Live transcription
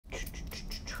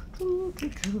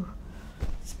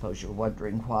Suppose you're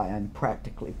wondering why I'm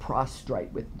practically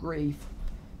prostrate with grief.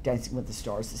 Dancing with the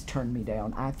Stars has turned me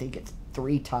down. I think it's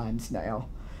 3 times now.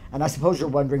 And I suppose you're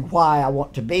wondering why I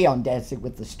want to be on Dancing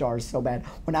with the Stars so bad.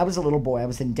 When I was a little boy, I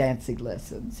was in dancing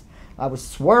lessons. I was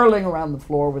swirling around the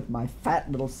floor with my fat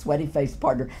little sweaty-faced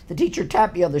partner. The teacher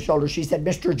tapped me on the shoulder. She said,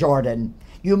 "Mr. Jordan,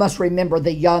 you must remember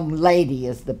the young lady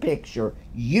is the picture.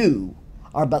 You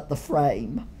are but the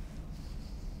frame."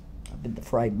 I've been the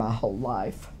frame my whole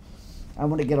life. I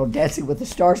want to get on Dancing with the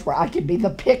Stars where I can be the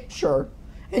picture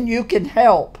and you can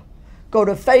help. Go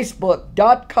to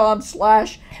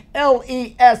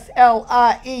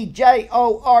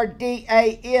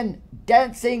facebook.com/LESLIEJORDAN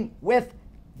Dancing with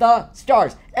the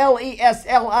Stars.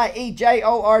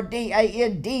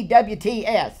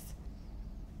 LESLIEJORDANDWTS.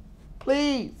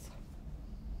 Please.